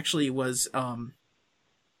who actually was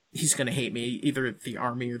he's gonna hate me, either the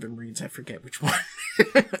Army or the Marines, I forget which one.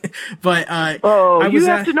 But you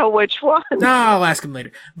have to know which one. No, I'll ask him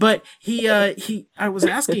later. But I was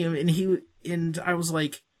asking him, and I was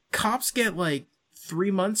like, cops get like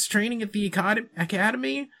 3 months training at the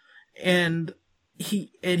academy, and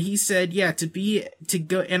he said, yeah, to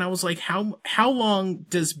go, and I was like, how long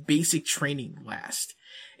does basic training last?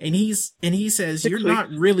 And he says, you're not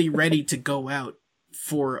really ready to go out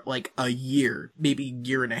for like a year, maybe a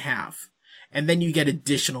year and a half. And then you get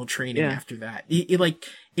additional training after that. Like,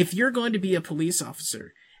 if you're going to be a police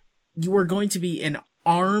officer, you are going to be an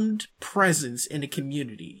armed presence in a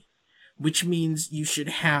community, which means you should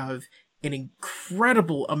have an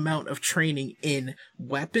incredible amount of training in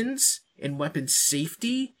weapons, in weapon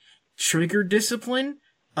safety, trigger discipline,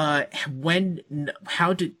 how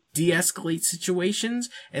to de-escalate situations,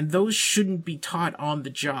 and those shouldn't be taught on the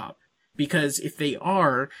job. Because if they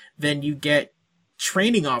are, then you get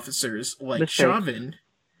training officers like Chauvin,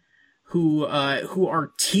 who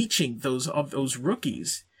are teaching those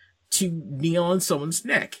rookies to kneel on someone's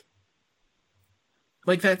neck.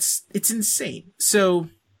 Like it's insane. So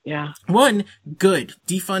yeah, one, good,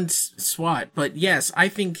 defund SWAT, but yes, I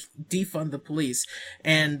think defund the police,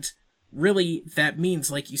 and really that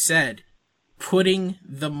means, like you said, putting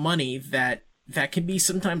the money that can be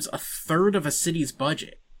sometimes a third of a city's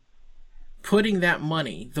budget. Putting that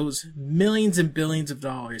money, those millions and billions of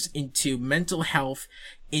dollars, into mental health,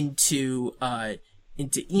 into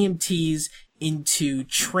EMTs, into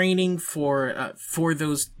training for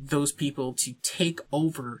those people to take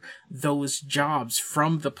over those jobs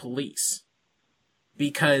from the police,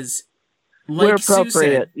 because, like Sue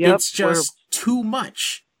said, it's just too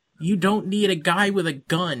much. You don't need a guy with a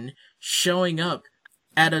gun showing up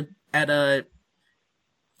at a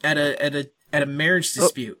marriage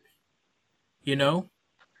dispute. You know?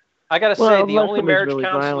 I gotta say, the only marriage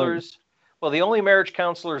counselors, the only marriage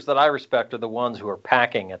counselors that I respect are the ones who are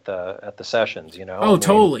packing at the sessions, you know? Oh,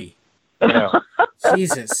 totally. You know.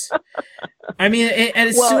 Jesus. I mean, and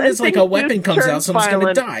as soon as like a weapon comes out, someone's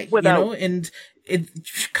gonna die, you know? And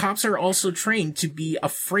cops are also trained to be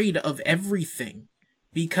afraid of everything,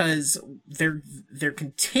 because they're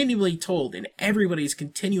continually told, and everybody's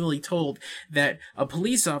continually told, that a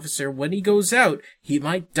police officer, when he goes out, he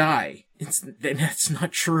might die. That's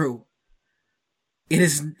not true. It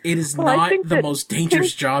is not the most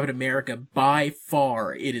dangerous job in America. By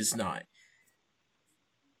far, it is not.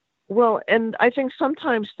 Well, and I think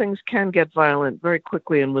sometimes things can get violent very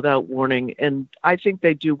quickly and without warning, and I think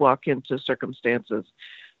they do walk into circumstances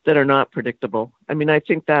that are not predictable. I mean, I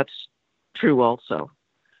think that's true also.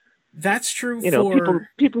 That's true. You know,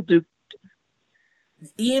 people do.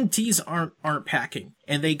 EMTs aren't packing,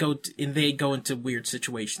 and they go into weird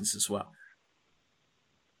situations as well.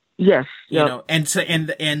 Yes, you know, and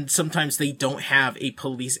sometimes they don't have a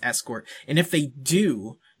police escort, and if they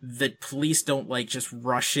do, the police don't like just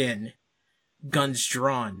rush in, guns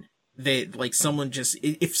drawn. They like someone just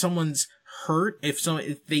if someone's hurt,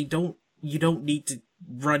 you don't need to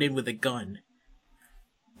run in with a gun.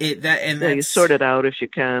 you sort it out if you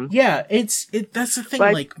can. Yeah, that's the thing.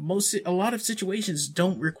 Like a lot of situations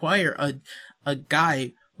don't require a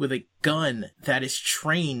guy with a gun that is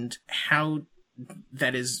trained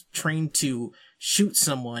to shoot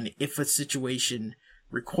someone if a situation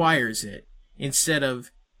requires it, instead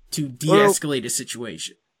of to de-escalate a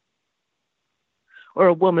situation. Or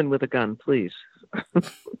a woman with a gun, please.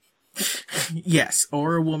 Yes,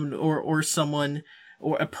 or a woman, or someone,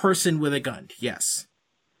 or a person with a gun. Yes.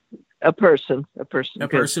 A person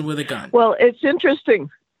with a gun. Well, it's interesting.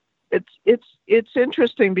 It's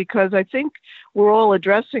interesting because I think we're all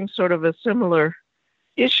addressing sort of a similar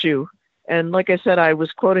issue. And like I said, I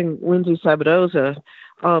was quoting Lindsay Sabadoza.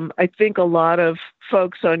 I think a lot of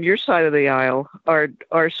folks on your side of the aisle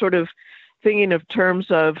are sort of thinking of terms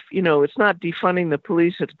of, it's not defunding the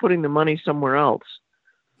police, it's putting the money somewhere else.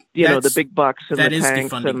 The big bucks and the tanks. That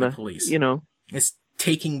is defunding the police. It's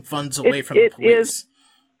taking funds away from the police.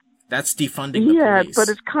 That's defunding the police. Yeah, but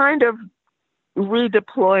it's kind of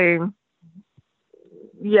redeploying.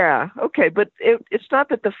 Yeah, okay, but it's not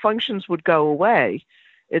that the functions would go away.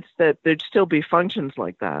 It's that there'd still be functions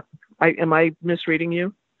like that. Am I misreading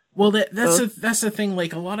you? Well, that's the thing.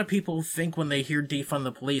 Like, a lot of people think when they hear defund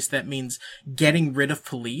the police, that means getting rid of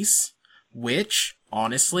police, which,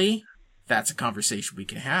 honestly, that's a conversation we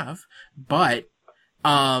can have. But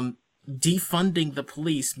defunding the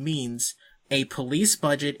police means a police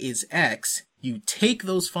budget is X. You take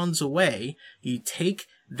those funds away, you take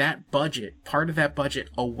that budget, part of that budget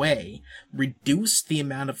away, reduce the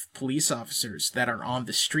amount of police officers that are on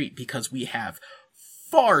the street, because we have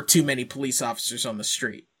far too many police officers on the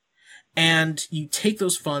street. And you take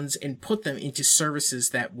those funds and put them into services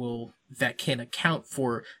that can account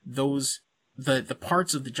for the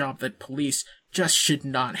parts of the job that police just should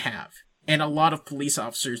not have. And a lot of police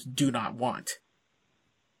officers do not want.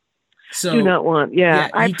 So, do not want, yeah.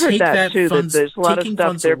 I've heard that too, that there's a lot of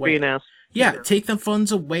stuff they're being asked. Yeah, take the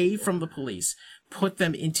funds away from the police, put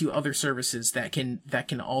them into other services that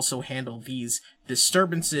can also handle these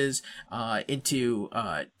disturbances, into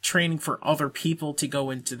training for other people to go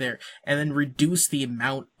into there, and then reduce the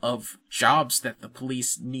amount of jobs that the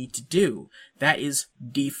police need to do. That is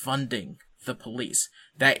defunding the police.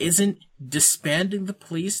 That isn't disbanding the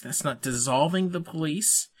police. That's not dissolving the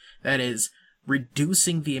police. That is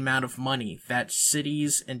reducing the amount of money that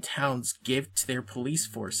cities and towns give to their police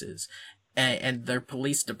forces and their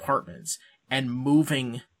police departments, and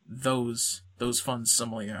moving those funds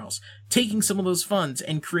somewhere else. Taking some of those funds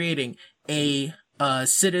and creating a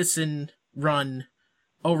citizen-run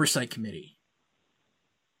oversight committee.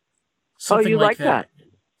 Something like that.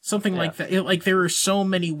 Something like that. Like, there are so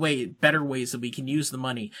many better ways that we can use the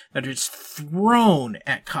money that are just thrown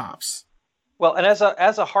at cops. Well, and as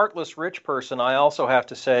a heartless rich person, I also have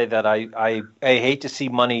to say that I hate to see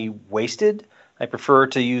money wasted. I prefer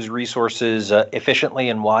to use resources efficiently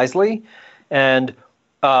and wisely. And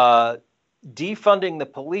defunding the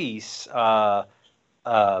police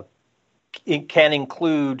it can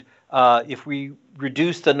include, if we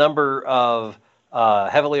reduce the number of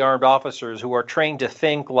heavily armed officers who are trained to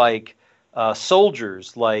think like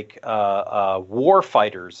soldiers, like war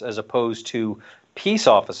fighters, as opposed to peace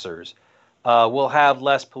officers, we'll have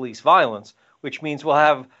less police violence, which means we'll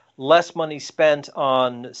have less money spent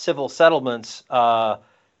on civil settlements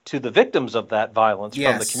to the victims of that violence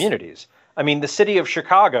from the communities. I mean, the city of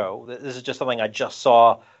Chicago, this is just something I just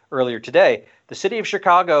saw earlier today, the city of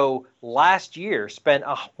Chicago last year spent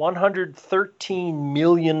 $113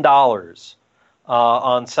 million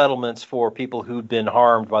on settlements for people who'd been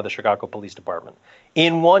harmed by the Chicago Police Department.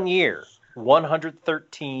 In 1 year,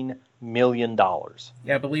 $113 million.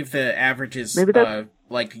 Yeah, I believe the average is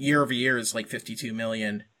like year over year is like $52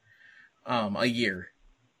 million a year.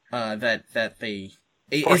 That they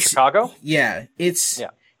for Chicago. Yeah, it's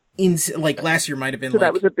like last year might have been. So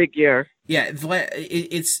that was a big year. Yeah,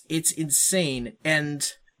 it's insane,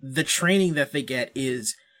 and the training that they get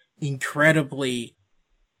is incredibly.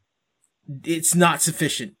 It's not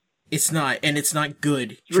sufficient. It's not, and it's not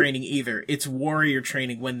good training either. It's warrior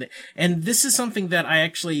training and this is something that I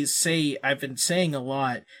actually I've been saying a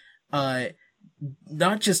lot,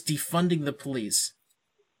 not just defunding the police,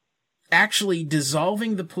 actually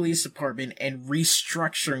dissolving the police department and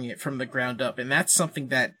restructuring it from the ground up. And that's something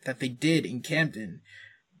that they did in Camden.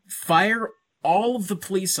 Fire all of the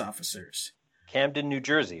police officers. Camden, New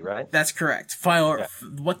Jersey, right? That's correct.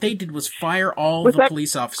 What they did was fire all the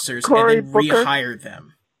police officers and then rehire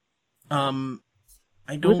them.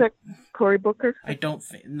 I don't. Was that Cory Booker? I don't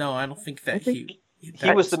think. No, I don't think that he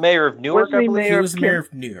was the mayor of Newark. He was the mayor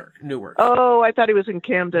of Newark. Oh, I thought he was in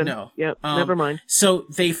Camden. No. Yep. Never mind. So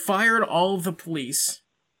they fired all of the police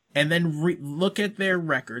and then look at their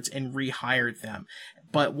records and rehire them.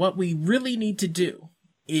 But what we really need to do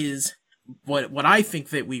is, what I think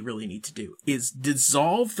that we really need to do is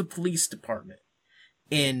dissolve the police department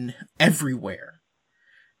in everywhere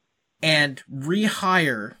and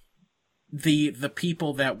rehire the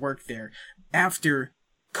people that work there after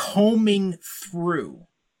combing through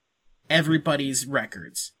everybody's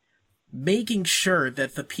records, making sure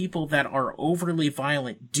that the people that are overly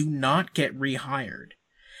violent do not get rehired,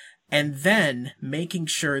 and then making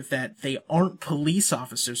sure that they aren't police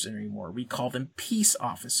officers anymore. We call them peace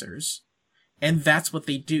officers, and that's what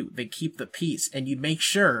they do. They keep the peace, and you make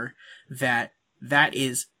sure that that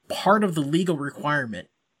is part of the legal requirement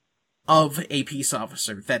of a peace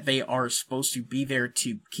officer, that they are supposed to be there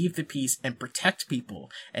to keep the peace and protect people,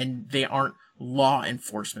 and they aren't law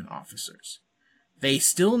enforcement officers. They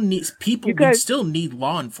still need people. We still need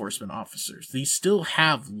law enforcement officers. They still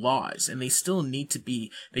have laws, and they still need to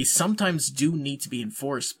be. They sometimes do need to be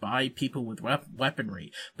enforced by people with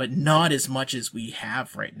weaponry, but not as much as we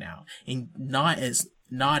have right now, and not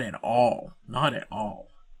at all. Not at all.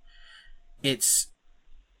 If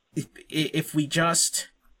we just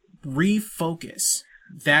refocus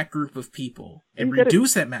that group of people and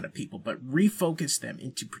reduce that amount of people, but refocus them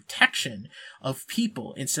into protection of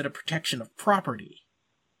people instead of protection of property,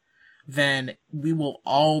 then we will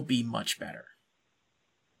all be much better.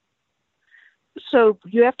 So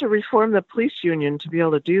you have to reform the police union to be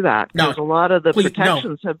able to do that, because a lot of the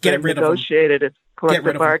protections have been negotiated at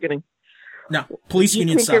collective bargaining. No, police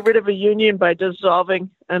unions suck. You can't get rid of a union by dissolving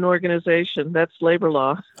an organization. That's labor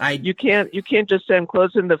law. You can't just say, I'm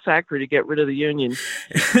closing the factory to get rid of the union.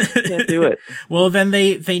 You can't do it. Well, then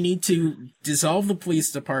they need to dissolve the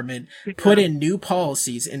police department, put in new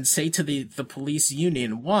policies, and say to the police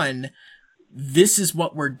union, one, this is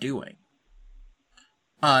what we're doing.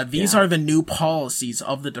 These are the new policies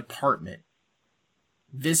of the department.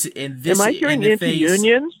 Am I hearing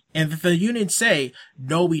anti-unions? And if the unions say,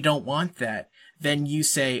 no, we don't want that, then you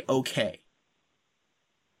say, okay.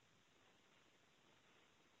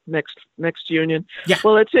 Next union. Yeah.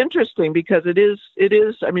 Well, it's interesting because it is,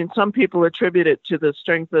 I mean, some people attribute it to the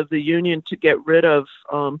strength of the union to get rid of,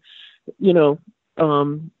 what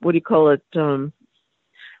do you call it?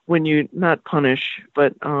 When you not punish,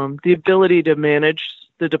 but the ability to manage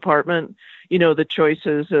the department, the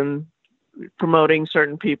choices and promoting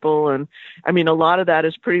certain people. And I mean, a lot of that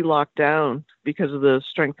is pretty locked down because of the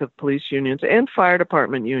strength of police unions and fire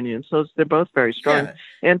department unions. They're both very strong,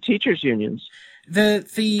 and teachers unions.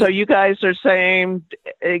 So you guys are saying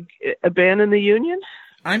abandon the union?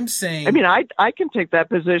 I'm saying, I mean, I can take that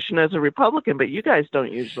position as a Republican, but you guys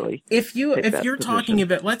don't usually. If you're talking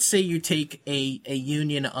about, let's say you take a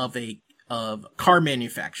union of car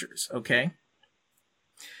manufacturers, okay?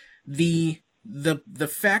 The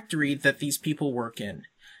factory that these people work in,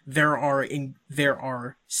 there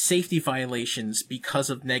are safety violations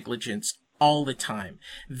because of negligence all the time.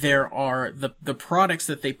 There are the products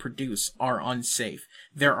that they produce are unsafe.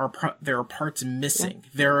 There are parts missing.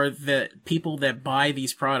 There are the people that buy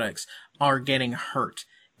these products are getting hurt.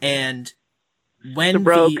 And when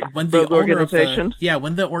the organization,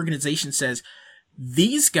 when the organization says,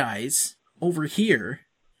 these guys over here,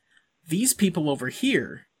 these people over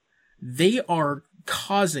here, they are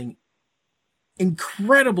causing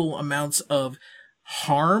incredible amounts of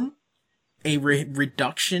harm, a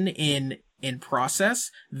reduction in process.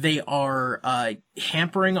 They are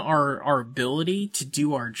hampering our ability to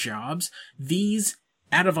do our jobs. These,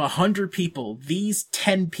 out of 100 people, these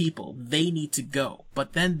 10 people, they need to go.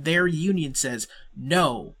 But then their union says,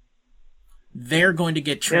 no, they're going to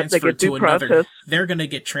get transferred to another. They're going to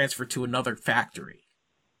get transferred to another factory.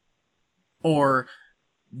 Or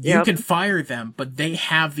you can fire them, but they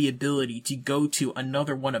have the ability to go to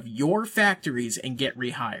another one of your factories and get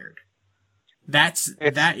rehired.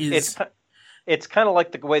 It's kind of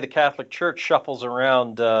like the way the Catholic Church shuffles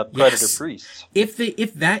around predator priests. If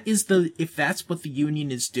that's what the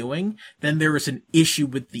union is doing, then there is an issue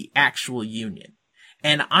with the actual union.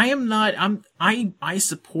 And I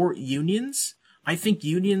support unions. I think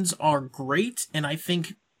unions are great, and I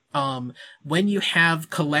think when you have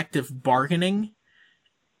collective bargaining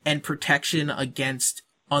and protection against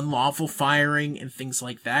unlawful firing and things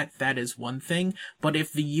like that, that is one thing. But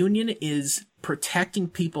if the union is protecting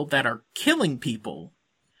people that are killing people,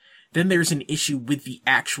 then there's an issue with the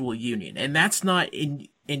actual union. And that's not in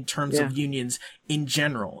terms of unions in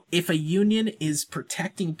general. If a union is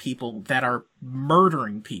protecting people that are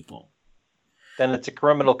murdering people, then it's a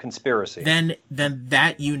criminal conspiracy. Then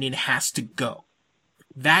that union has to go.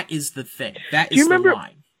 That is the thing. That is the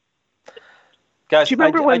line. Guys, do you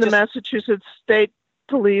remember when the Massachusetts State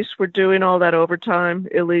police were doing all that overtime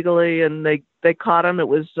illegally, and they caught them. It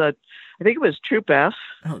was, I think it was Troop F,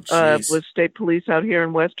 was state police out here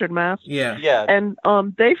in Western Mass. Yeah. And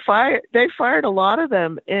they fired a lot of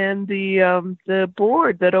them, and the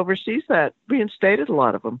board that oversees that reinstated a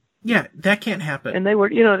lot of them. Yeah, that can't happen. And they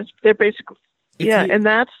were, they're basically, and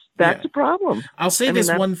that's a problem. I'll say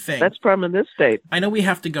one thing. That's a problem in this state. I know we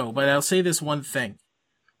have to go, but I'll say this one thing.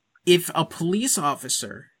 If a police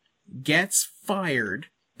officer gets fired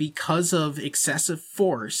because of excessive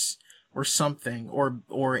force or something, or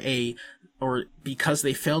because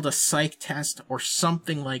they failed a psych test or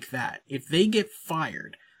something like that, if they get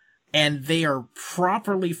fired and they are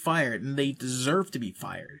properly fired and they deserve to be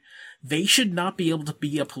fired, they should not be able to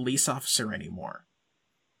be a police officer anymore.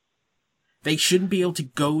 They shouldn't be able to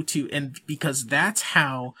go to, and because that's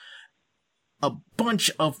how a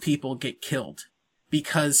bunch of people get killed.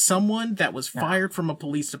 Because someone that was fired from a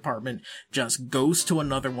police department just goes to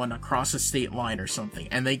another one across a state line or something,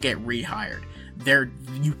 and they get rehired.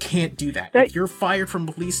 You can't do that. If you're fired from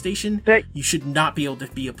a police station, you should not be able to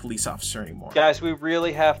be a police officer anymore. Guys, we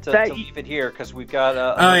really have to leave it here because we've got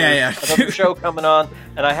another show coming on,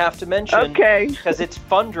 and I have to mention, because it's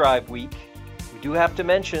Fund Drive Week, we do have to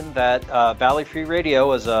mention that Valley Free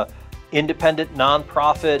Radio is a independent,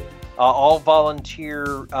 nonprofit, all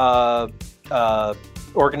volunteer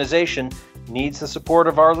organization, needs the support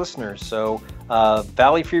of our listeners. So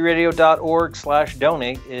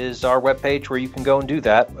valleyfreeradio.org/donate is our webpage where you can go and do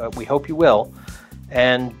that. We hope you will.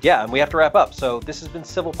 And we have to wrap up. So this has been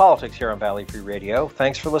Civil Politics here on Valley Free Radio.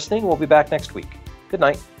 Thanks for listening. We'll be back next week. Good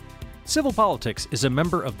night. Civil Politics is a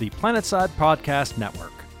member of the Planetside Podcast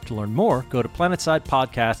Network. To learn more, go to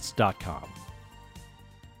planetsidepodcasts.com.